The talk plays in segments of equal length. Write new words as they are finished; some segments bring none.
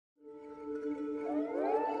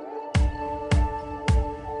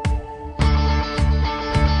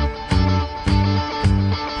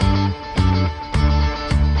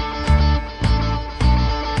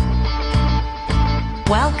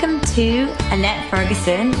to Annette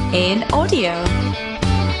Ferguson in audio.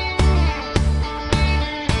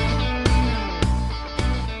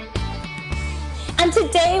 And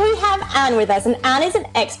today we have Anne with us, and Anne is an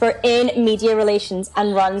expert in media relations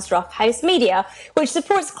and runs Rough House Media, which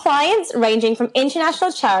supports clients ranging from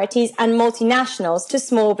international charities and multinationals to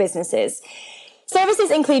small businesses.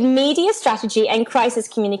 Services include media strategy and crisis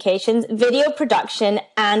communications, video production,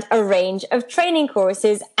 and a range of training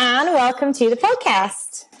courses. Anne, welcome to the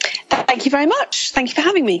podcast. Thank you very much. Thank you for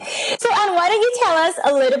having me. So, Anne, why don't you tell us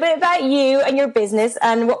a little bit about you and your business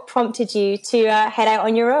and what prompted you to head out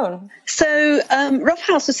on your own? So, Rough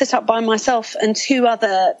House was set up by myself and two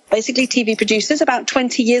other, basically TV producers about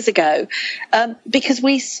 20 years ago, because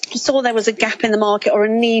we saw there was a gap in the market or a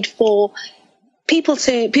need for people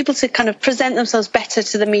to kind of present themselves better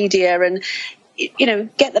to the media and, you know,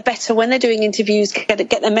 get the better when they're doing interviews, get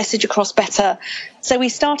their message across better. So we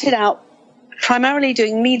started out primarily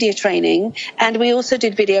doing media training, and we also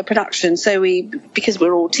did video production. So because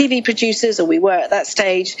we're all TV producers, or we were at that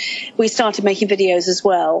stage, we started making videos as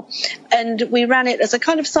well. And we ran it as a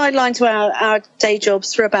kind of sideline to our day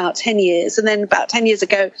jobs for about 10 years. And then about 10 years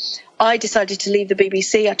ago, I decided to leave the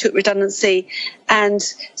BBC. I took redundancy and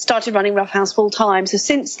started running Rough House full time. So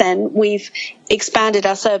since then, we've expanded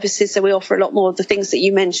our services. So we offer a lot more of the things that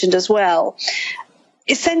you mentioned as well.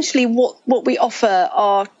 Essentially, what we offer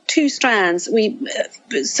are two strands.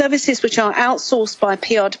 Services which are outsourced by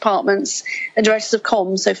PR departments and directors of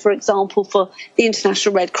comms. So, for example, for the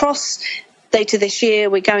International Red Cross, later this year,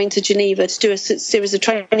 we're going to Geneva to do a series of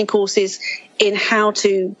training courses in how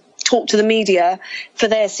to talk to the media for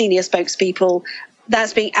their senior spokespeople.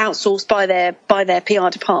 That's being outsourced by their PR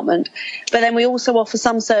department. But then we also offer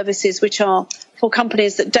some services which are for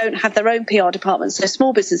companies that don't have their own PR departments, so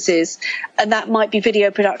small businesses, and that might be video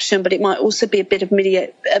production, but it might also be a bit of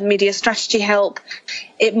media strategy help.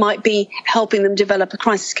 It might be helping them develop a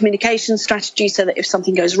crisis communication strategy so that if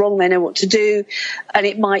something goes wrong, they know what to do. And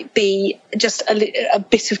it might be just a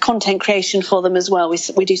bit of content creation for them as well.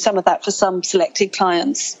 We do some of that for some selected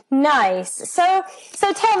clients. Nice. So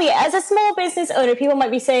tell me, as a small business owner, people might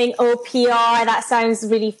be saying, oh, PR, that sounds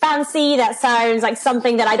really fancy. That sounds like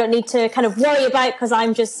something that I don't need to kind of worry about because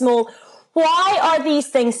I'm just small. Why are these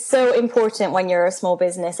things so important when you're a small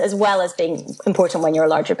business as well as being important when you're a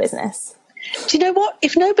larger business? Do you know what?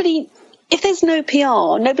 If there's no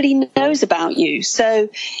PR, nobody knows about you. So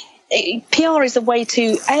PR is a way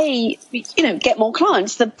to, get more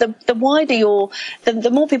clients. The wider the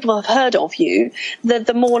more people have heard of you,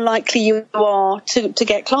 the more likely you are to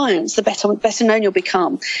get clients, the better known you'll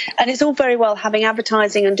become. And it's all very well having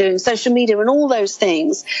advertising and doing social media and all those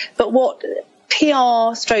things. But what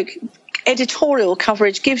PR / editorial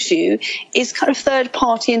coverage gives you is kind of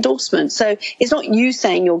third-party endorsement. So it's not you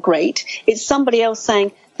saying you're great. It's somebody else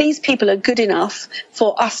saying, these people are good enough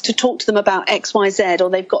for us to talk to them about X, Y, Z,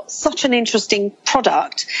 or they've got such an interesting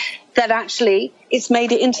product that actually it's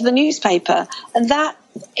made it into the newspaper. And that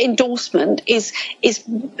endorsement is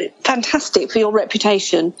fantastic for your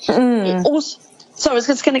reputation. Also, I was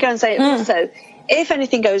just going to go and say it also, if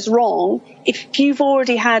anything goes wrong, if you've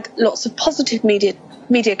already had lots of positive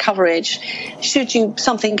media coverage, should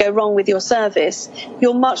something go wrong with your service,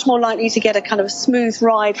 you're much more likely to get a kind of smooth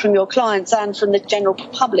ride from your clients and from the general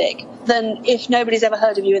public than if nobody's ever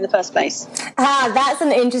heard of you in the first place. That's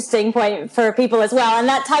an interesting point for people as well. And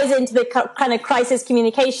that ties into the kind of crisis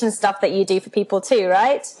communication stuff that you do for people too,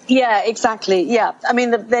 right? Yeah, exactly. Yeah. I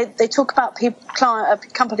mean, they talk about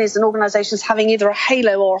companies and organizations having either a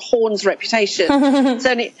halo or a horns reputation.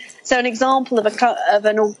 So an example of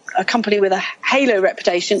a company with a halo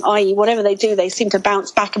reputation, i.e. whatever they do, they seem to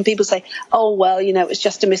bounce back and people say, oh, well, it was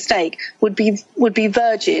just a mistake, would be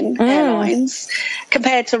Virgin Airlines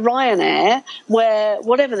compared to Ryanair, where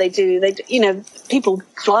whatever they do, people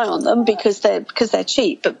fly on them because they're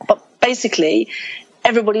cheap. But basically,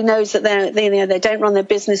 everybody knows that they don't run their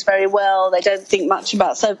business very well. They don't think much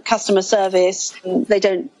about customer service. They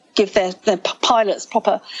don't give their pilots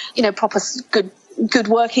proper good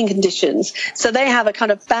working conditions. So they have a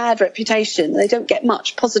kind of bad reputation. They don't get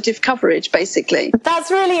much positive coverage, basically.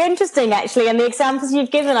 That's really interesting, actually. And the examples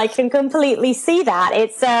you've given, I can completely see that.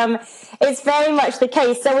 It's very much the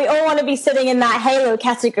case. So we all want to be sitting in that halo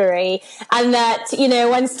category, and that,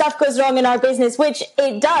 when stuff goes wrong in our business, which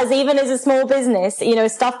it does, even as a small business,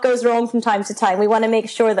 stuff goes wrong from time to time. We want to make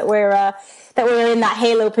sure that we're in that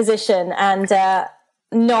halo position and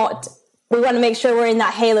we want to make sure we're in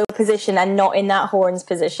that halo position and not in that horns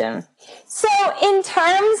position. So in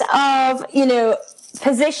terms of,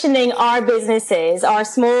 positioning our businesses, our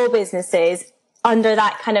small businesses under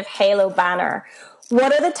that kind of halo banner,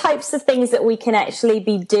 what are the types of things that we can actually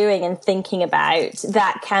be doing and thinking about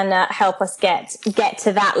that can help us get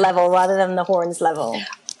to that level rather than the horns level?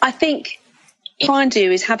 I think what I try and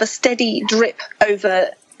do is have a steady drip over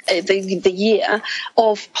the year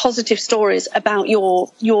of positive stories about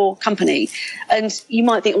your company. And you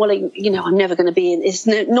might think, well, I'm never going to be in, it's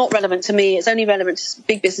not relevant to me, it's only relevant to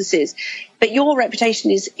big businesses. But your reputation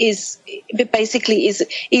is basically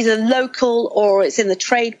either local or it's in the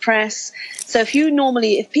trade press. So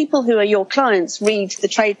if people who are your clients read the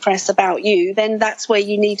trade press about you, then that's where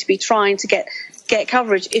you need to be trying to get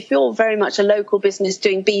coverage. If you're very much a local business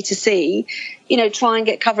doing B2C, try and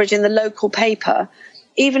get coverage in the local paper.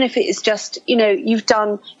 Even if it is just,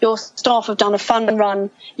 your staff have done a fun run,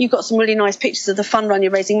 you've got some really nice pictures of the fun run,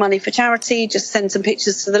 you're raising money for charity, just send some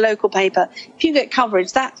pictures to the local paper. If you get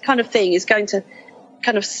coverage, that kind of thing is going to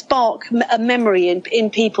kind of spark a memory in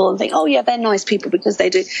people and think, oh yeah, they're nice people because they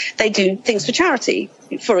do things for charity,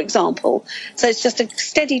 for example. So it's just a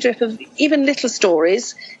steady drip of even little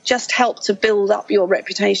stories just help to build up your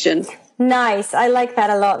reputation. Nice. I like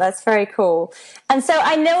that a lot. That's very cool. And so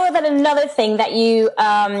I know that another thing that you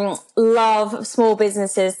love small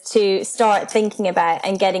businesses to start thinking about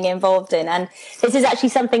and getting involved in, and this is actually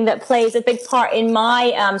something that plays a big part in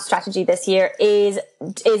my strategy this year, is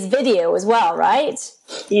video as well, right?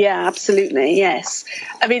 Yeah, absolutely. Yes.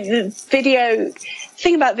 I mean, the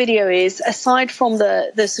thing about video is, aside from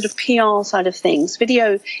the sort of PR side of things,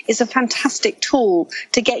 video is a fantastic tool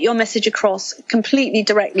to get your message across completely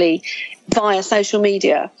directly via social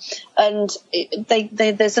media. And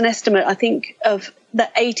there's an estimate, I think, of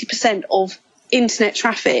that 80% of internet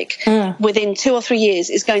traffic within 2 or 3 years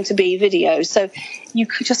is going to be video. So you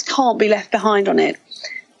just can't be left behind on it.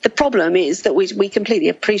 The problem is that we completely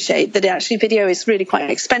appreciate that actually video is really quite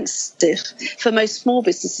expensive. For most small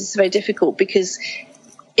businesses, it's very difficult because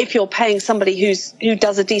if you're paying somebody who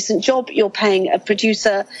does a decent job, you're paying a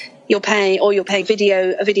producer, you're paying a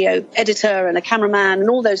video editor and a cameraman and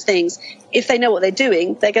all those things. If they know what they're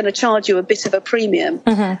doing, they're going to charge you a bit of a premium.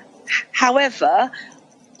 Mm-hmm. However,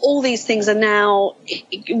 all these things are now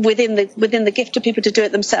within the gift of people to do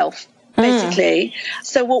it themselves, basically.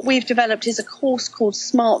 So what we've developed is a course called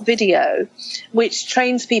Smart Video, which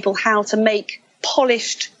trains people how to make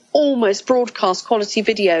polished, almost broadcast quality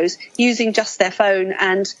videos using just their phone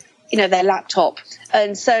and their laptop.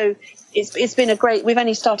 And so it's been we've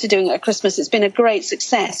only started doing it at Christmas. It's been a great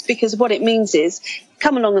success because what it means is,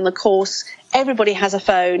 come along in the course, everybody has a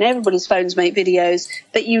phone, everybody's phones make videos,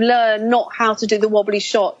 but you learn not how to do the wobbly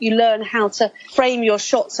shot. You learn how to frame your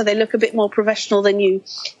shots so they look a bit more professional than you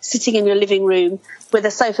sitting in your living room with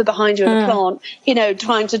a sofa behind you and a plant,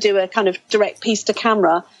 trying to do a kind of direct piece to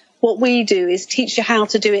camera. What we do is teach you how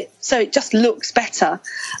to do it so it just looks better,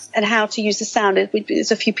 and how to use the sound.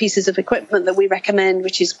 There's a few pieces of equipment that we recommend,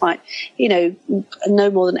 which is quite, no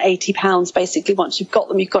more than £80. Basically, once you've got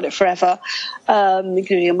them, you've got it forever,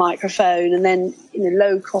 including a microphone, and then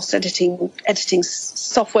low-cost editing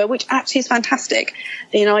software, which actually is fantastic.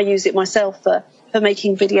 I use it myself for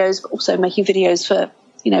making videos, but also making videos for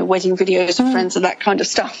wedding videos for friends and that kind of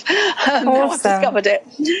stuff. Awesome. I've discovered it.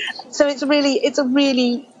 So it's a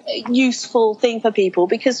really useful thing for people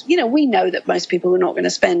because, we know that most people are not going to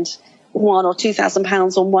spend £1,000 or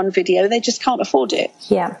 £2,000 on one video. They just can't afford it.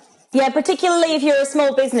 Yeah. Yeah, particularly if you're a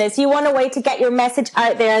small business, you want a way to get your message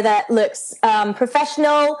out there that looks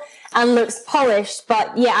professional and looks polished.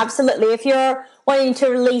 But yeah, absolutely. If you're wanting to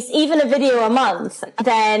release even a video a month,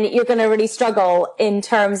 then you're going to really struggle in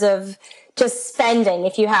terms of just spending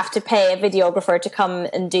if you have to pay a videographer to come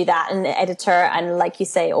and do that, and an editor, and like you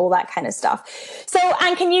say, all that kind of stuff. So,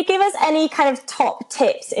 Anne, can you give us any kind of top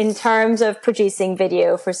tips in terms of producing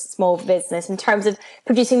video for small business, in terms of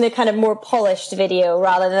producing the kind of more polished video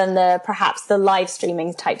rather than perhaps the live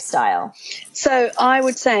streaming type style? So I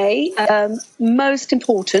would say most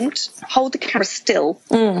important, hold the camera still.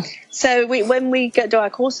 So when we go do our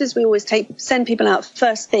courses, we always send people out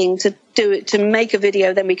first thing to make a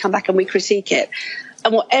video, then we come back and we critique it.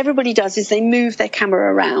 And what everybody does is they move their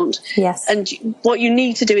camera around. Yes. And what you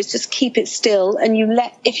need to do is just keep it still, and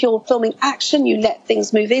if you're filming action, you let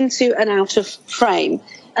things move into and out of frame,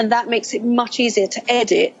 and that makes it much easier to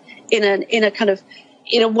edit in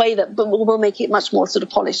a way that will make it much more sort of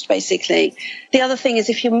polished, basically. The other thing is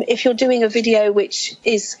if you're doing a video which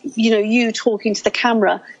is you talking to the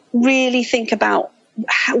camera, really think about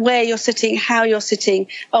where you're sitting, how you're sitting,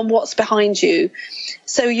 and what's behind you.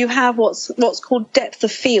 So you have what's called depth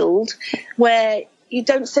of field, where you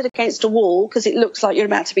don't sit against a wall because it looks like you're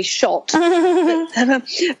about to be shot,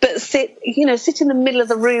 but sit in the middle of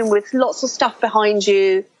the room with lots of stuff behind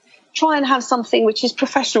you. try and have something which is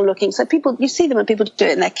professional looking. So you see them when people do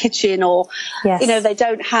it in their kitchen, or, they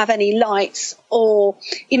don't have any lights, or,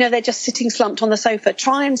 they're just sitting slumped on the sofa.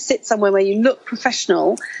 Try and sit somewhere where you look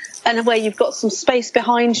professional and where you've got some space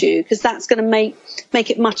behind you, because that's going to make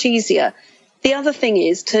it much easier. The other thing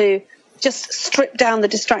is to just strip down the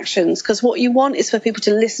distractions, because what you want is for people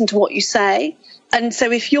to listen to what you say. And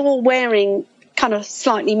so if you're wearing kind of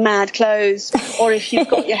slightly mad clothes, or if you've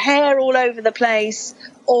got your hair all over the place,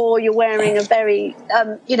 or you're wearing a very,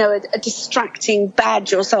 a distracting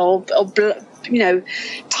badge or so, or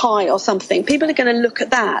tie or something, people are going to look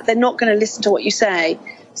at that. They're not going to listen to what you say.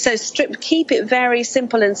 So keep it very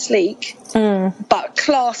simple and sleek, but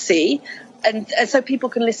classy. And so people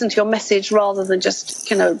can listen to your message rather than just,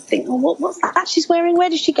 think, what's that she's wearing? Where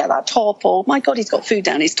did she get that top? Or, my God, he's got food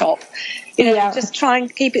down his top. Just try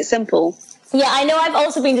and keep it simple. Yeah, I know I've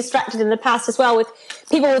also been distracted in the past as well with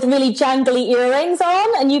people with really jangly earrings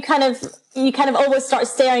on, and you kind of always start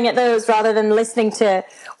staring at those rather than listening to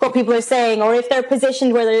what people are saying, or if they're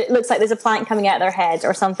positioned where it looks like there's a plant coming out of their head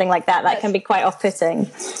or something like that, that can be quite off-putting.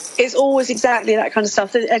 It's always exactly that kind of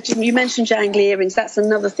stuff. You mentioned jangly earrings. That's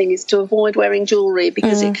another thing, is to avoid wearing jewellery,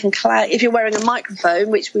 because it can if you're wearing a microphone,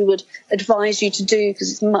 which we would advise you to do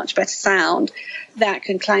because it's much better sound, that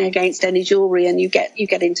can clang against any jewellery and you get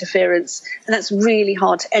interference, and that's really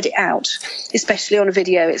hard to edit out, especially on a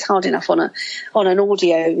video. It's hard enough on an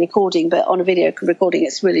audio recording, but on a video recording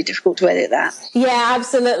it's really difficult to edit that. Yeah,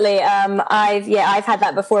 absolutely. I've had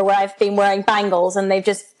that before, where I've been wearing bangles and they've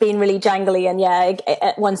just been really jangly, and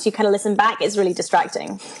once you kind of listen back, it's really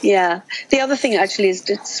distracting. Yeah. The other thing actually is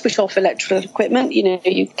to switch off electrical equipment.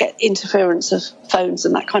 You get interference of phones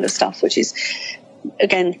and that kind of stuff, which is,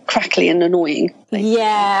 again, crackly and annoying.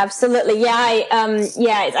 Yeah, absolutely. Yeah,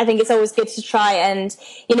 I think it's always good to try and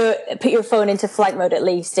put your phone into flight mode at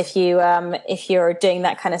least if you're doing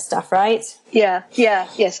that kind of stuff, right?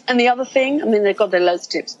 Yes. And the other thing, there are loads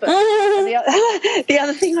of tips, but the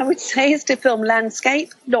other thing I would say is to film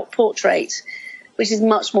landscape, not portrait, which is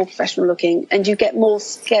much more professional looking, and you get more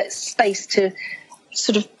space to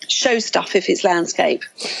sort of show stuff if it's landscape.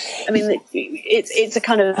 It's a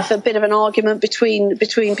kind of a bit of an argument between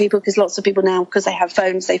people, because lots of people now, because they have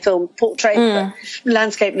phones, they film portrait, but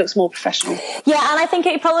landscape looks more professional. Yeah, and I think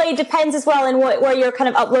it probably depends as well on where you're kind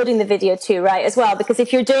of uploading the video to, right, as well, because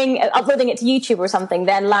if you're uploading it to YouTube or something,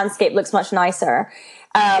 then landscape looks much nicer.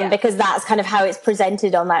 Because that's kind of how it's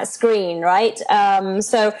presented on that screen, right? And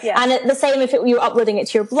the same if you're uploading it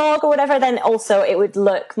to your blog or whatever, then also it would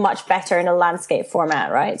look much better in a landscape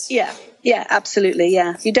format, right? Yeah, absolutely,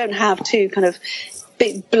 yeah. You don't have two kind of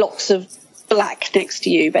big blocks of black next to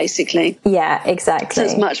you, basically. Yeah, exactly. So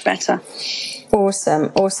it's much better.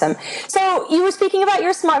 Awesome. So you were speaking about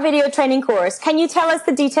your smart video training course. Can you tell us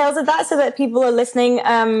the details of that so that people are listening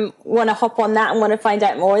want to hop on that and want to find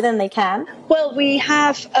out more than they can? Well, we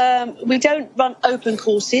have we don't run open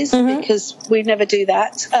courses because we never do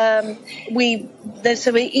that.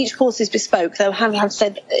 Each course is bespoke. Though have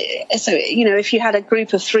said, so if you had a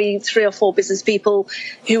group of three or four business people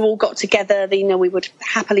who all got together, then we would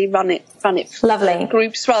happily run it. Lovely.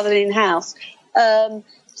 Groups rather than in house.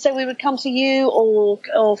 So we would come to you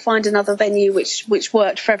or find another venue which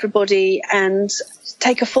worked for everybody and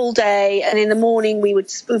take a full day. And in the morning we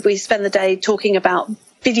spend the day talking about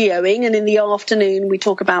videoing, and in the afternoon we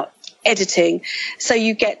talk about editing. So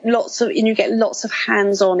you get lots of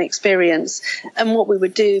hands-on experience. And what we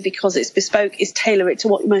would do, because it's bespoke, is tailor it to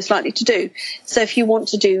what you're most likely to do. So if you want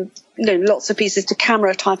to do lots of pieces to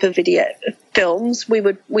camera type of video films, we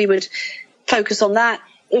would focus on that.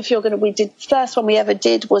 The first one we ever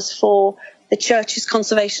did was for the Churches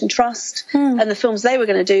Conservation Trust, and the films they were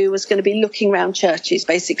going to do was going to be looking around churches,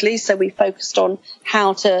 basically. So we focused on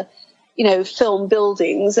how to, film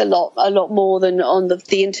buildings a lot more than on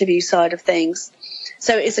the interview side of things.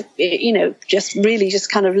 So it's just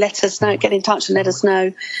kind of let us know, get in touch and let us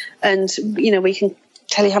know, and we can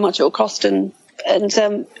tell you how much it will cost and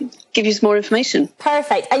give you some more information.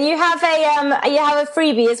 Perfect. And you have a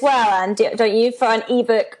freebie as well, and don't you, for an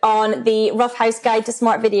ebook on the Rough House Guide to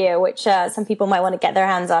Smart Video, which some people might want to get their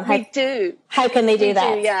hands on. We do. How can they do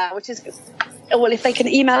that? Yeah, which is, well, if they can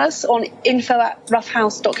email us on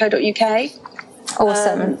info@roughhouse.co.uk.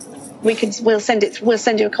 Awesome. We'll send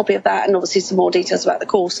you a copy of that, and obviously some more details about the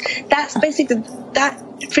course. That's basically, that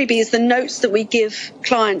freebie is the notes that we give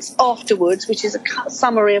clients afterwards, which is a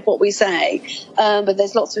summary of what we say, but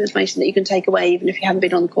there's lots of information that you can take away even if you haven't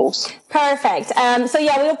been on the course. Perfect.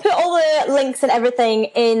 We'll put all the links and everything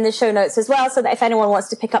in the show notes as well, so that if anyone wants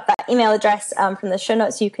to pick up that email address from the show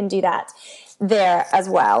notes, you can do that. there as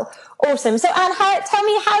well. Awesome. So Anne, tell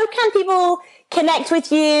me, how can people connect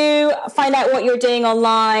with you, find out what you're doing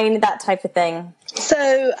online, that type of thing?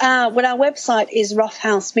 So our website is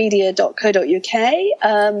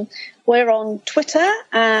roughhousemedia.co.uk. We're on Twitter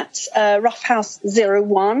at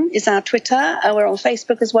roughhouse01 is our Twitter. We're on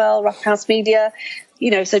Facebook as well, Rough House Media.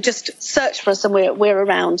 So just search for us and we're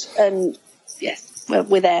around. And yes,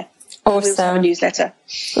 we're there. Awesome. We also have a newsletter.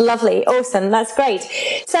 Lovely. Awesome. That's great.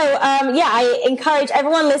 So, I encourage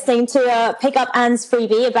everyone listening to pick up Anne's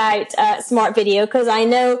freebie about smart video, because I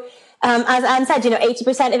know, as Anne said,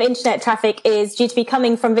 80% of internet traffic is due to be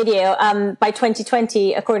coming from video by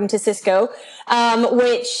 2020, according to Cisco,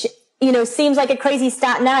 which seems like a crazy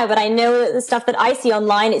stat now, but I know that the stuff that I see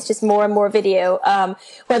online, it's just more and more video,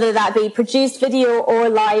 whether that be produced video or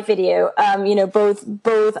live video. Both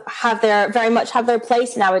very much have their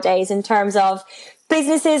place nowadays in terms of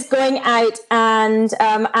businesses going out and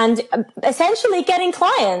essentially getting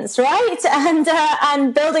clients, right? And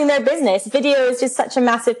building their business. Video is just such a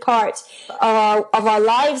massive part of our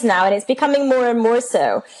lives now, and it's becoming more and more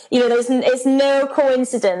so. It's no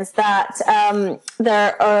coincidence that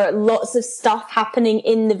there are lots of stuff happening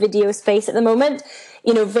in the video space at the moment.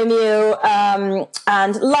 Vimeo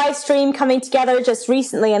and Livestream coming together just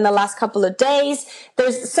recently in the last couple of days.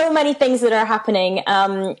 There's so many things that are happening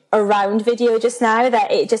around video just now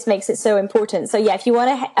that it just makes it so important. So yeah, if you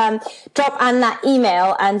want to drop Anne that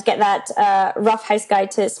email and get that Rough House Guide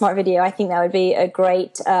to Smart Video, I think that would be a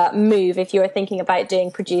great move if you're thinking about doing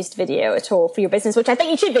produced video at all for your business, which I think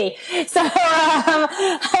you should be. So go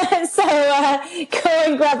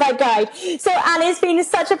and grab that guide. So Anne, it's been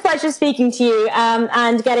such a pleasure speaking to you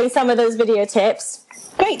and getting some of those video tips.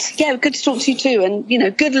 Great. Yeah, good to talk to you too. And,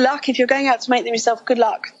 good luck if you're going out to make them yourself. Good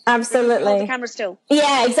luck. Absolutely. Hold the camera still.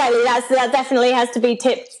 Yeah, exactly. That definitely has to be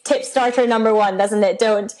tip starter number one, doesn't it?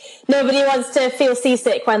 Nobody wants to feel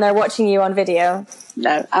seasick when they're watching you on video.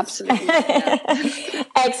 No, absolutely. No.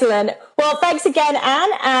 Excellent. Well, thanks again,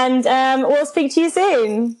 Anne, and we'll speak to you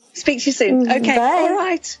soon. Speak to you soon. Okay. Bye. All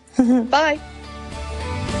right. Bye.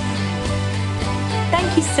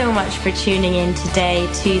 Thank you so much for tuning in today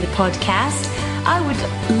to the podcast. I would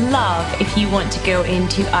love if you want to go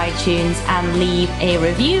into iTunes and leave a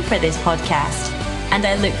review for this podcast. And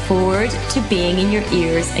I look forward to being in your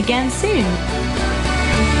ears again soon.